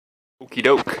Okie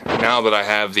doke. Now that I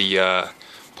have the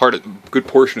good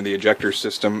portion of the ejector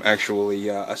system actually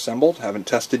assembled, haven't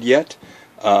tested yet.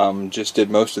 Just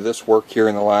did most of this work here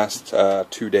in the last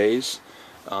 2 days.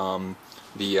 The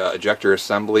ejector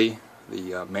assembly,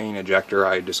 the main ejector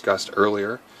I discussed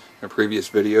earlier in a previous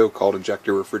video called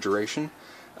Ejector Refrigeration.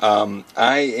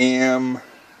 I am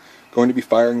going to be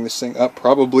firing this thing up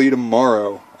probably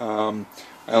tomorrow. I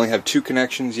only have 2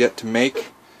 connections yet to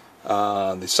make.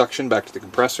 The suction back to the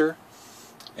compressor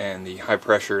and the high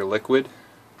pressure liquid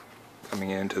coming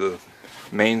into the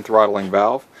main throttling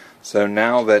valve. So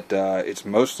now that it's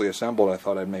mostly assembled, I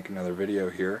thought I'd make another video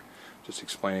here just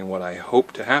explaining what I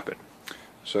hope to happen.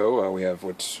 So we have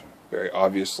what's very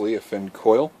obviously a finned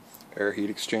coil, air heat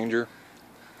exchanger.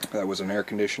 That was an air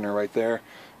conditioner right there.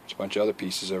 There's a bunch of other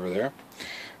pieces over there.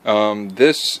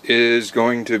 This is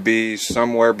going to be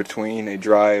somewhere between a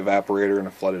dry evaporator and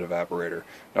a flooded evaporator.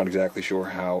 Not exactly sure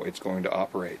how it's going to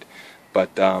operate.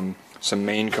 But some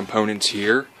main components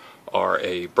here are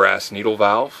a brass needle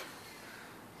valve,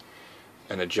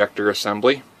 an ejector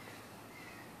assembly,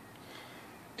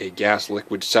 a gas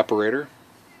liquid separator,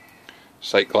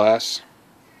 sight glass,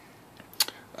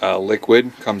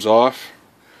 liquid comes off,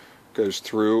 goes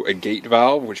through a gate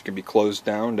valve which can be closed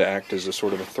down to act as a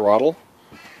sort of a throttle.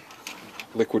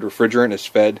 Liquid refrigerant is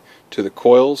fed to the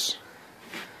coils.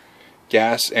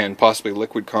 Gas and possibly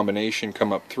liquid combination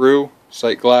come up through.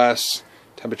 Sight glass,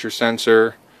 temperature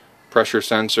sensor, pressure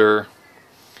sensor,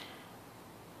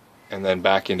 and then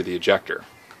back into the ejector.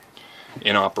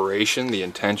 In operation, the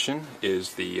intention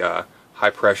is the high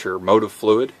pressure motive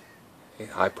fluid,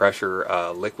 high pressure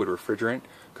liquid refrigerant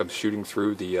comes shooting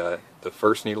through the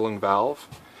first needling valve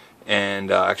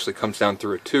and actually comes down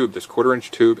through a tube. This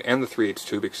 1/4-inch tube and the 3/8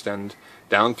 tube extend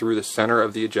down through the center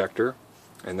of the ejector,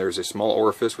 and there's a small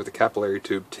orifice with a capillary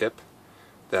tube tip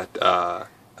that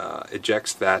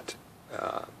ejects that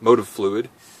motive fluid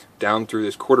down through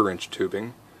this 1/4-inch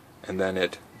tubing, and then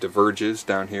it diverges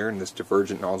down here, and this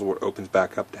divergent nozzle opens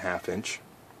back up to 1/2 inch.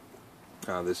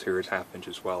 This here is 1/2 inch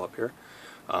as well up here.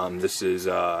 This is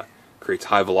creates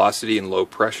high velocity and low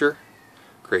pressure,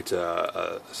 creates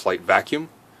a slight vacuum,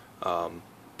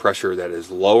 pressure that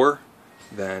is lower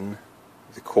than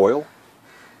the coil,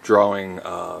 drawing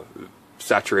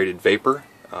saturated vapor,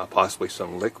 possibly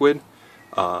some liquid,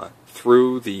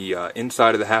 through the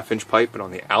inside of the 1/2 inch pipe and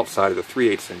on the outside of the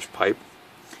 3/8 inch pipe,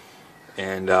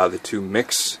 and the two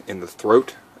mix in the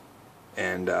throat,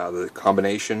 and the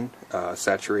combination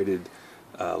saturated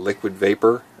liquid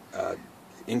vapor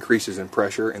increases in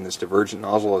pressure in this divergent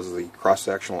nozzle as the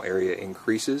cross-sectional area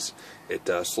increases. It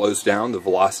slows down, the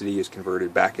velocity is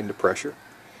converted back into pressure,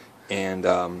 and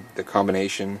the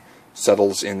combination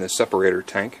settles in the separator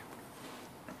tank.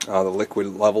 The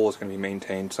liquid level is going to be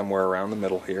maintained somewhere around the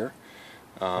middle here,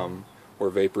 where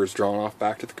vapor is drawn off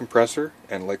back to the compressor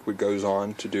and liquid goes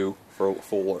on to do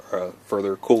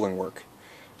further cooling work.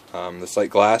 The sight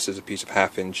glass is a piece of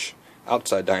 1/2 inch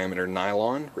outside diameter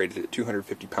nylon rated at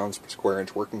 250 pounds per square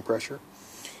inch working pressure.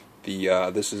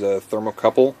 This is a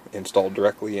thermocouple installed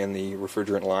directly in the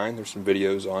refrigerant line. There's some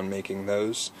videos on making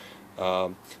those.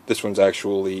 This one's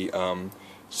actually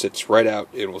sits right out.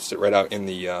 It will sit right out in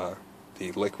the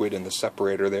liquid in the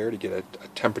separator there to get a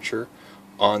temperature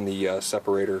on the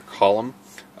separator column.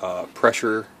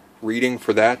 Pressure reading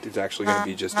for that is actually going to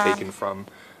be just taken from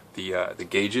the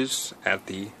gauges at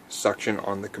the suction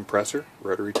on the compressor,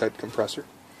 rotary type compressor.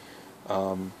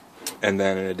 And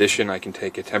then in addition, I can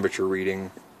take a temperature reading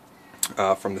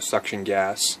from the suction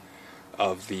gas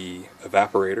of the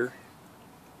evaporator,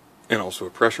 and also a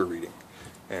pressure reading.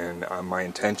 And my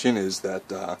intention is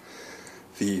that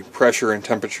the pressure and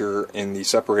temperature in the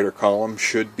separator column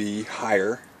should be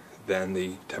higher than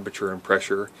the temperature and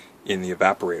pressure in the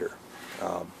evaporator.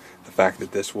 The fact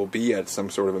that this will be at some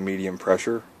sort of a medium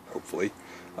pressure, hopefully,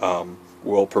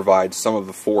 will provide some of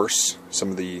the force, some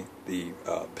of the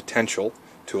potential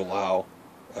to allow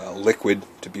liquid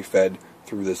to be fed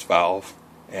through this valve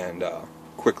and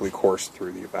quickly course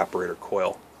through the evaporator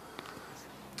coil.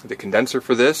 The condenser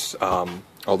for this,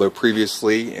 although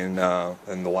previously in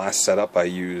the last setup I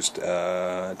used,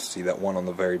 let's see, that one on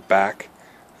the very back,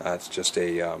 it's just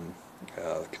a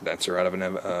condenser out of an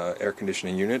air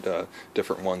conditioning unit, a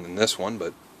different one than this one,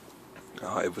 but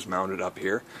it was mounted up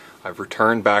here. I've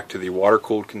returned back to the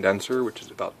water-cooled condenser, which is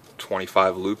about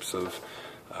 25 loops of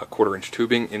 1/4-inch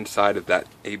tubing inside of that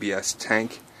ABS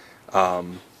tank,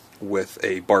 with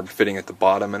a barb fitting at the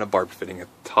bottom and a barb fitting at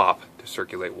the top to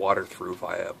circulate water through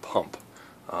via a pump.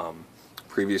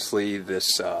 Previously,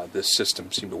 this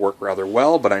system seemed to work rather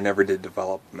well, but I never did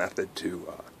develop a method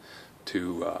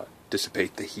to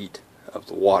dissipate the heat of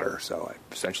the water. So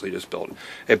I essentially just built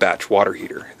a batch water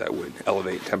heater that would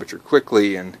elevate temperature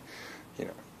quickly and, you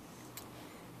know,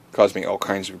 cause me all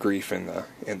kinds of grief in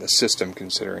the system,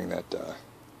 considering that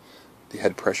the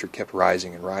head pressure kept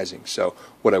rising and rising. So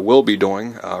what I will be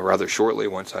doing rather shortly,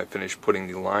 once I finish putting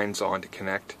the lines on to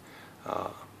connect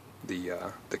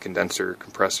the condenser,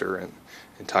 compressor, and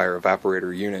entire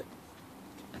evaporator unit,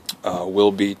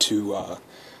 will be to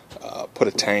put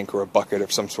a tank or a bucket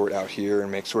of some sort out here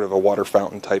and make sort of a water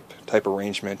fountain type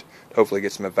arrangement to hopefully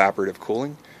get some evaporative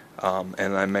cooling.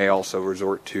 And I may also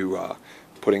resort to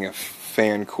putting a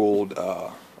fan-cooled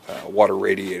water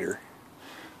radiator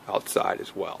outside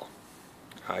as well.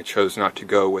 I chose not to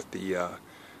go with the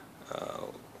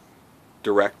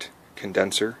direct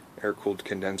condenser, air-cooled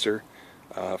condenser,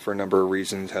 for a number of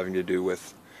reasons having to do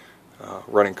with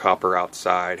running copper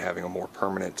outside, having a more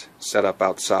permanent setup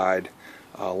outside,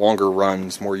 longer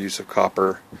runs, more use of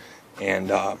copper,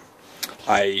 and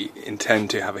I intend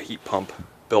to have a heat pump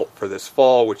built for this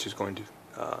fall, which is going to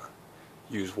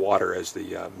use water as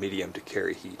the medium to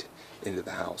carry heat into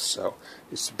the house. So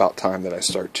it's about time that I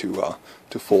start to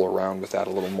fool around with that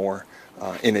a little more.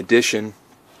 In addition,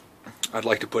 I'd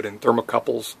like to put in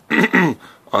thermocouples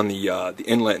on the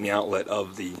inlet and the outlet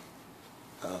of the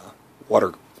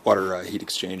water heat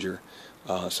exchanger,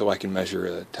 so I can measure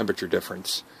a temperature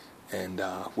difference, and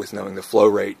with knowing the flow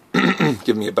rate,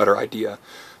 give me a better idea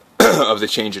of the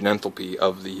change in enthalpy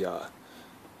of the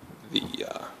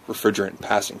refrigerant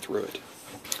passing through it.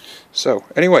 So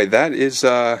anyway,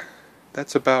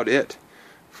 that's about it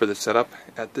for the setup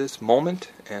at this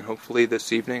moment, and hopefully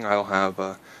this evening I'll have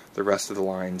the rest of the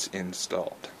lines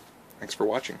installed. Thanks for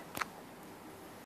watching.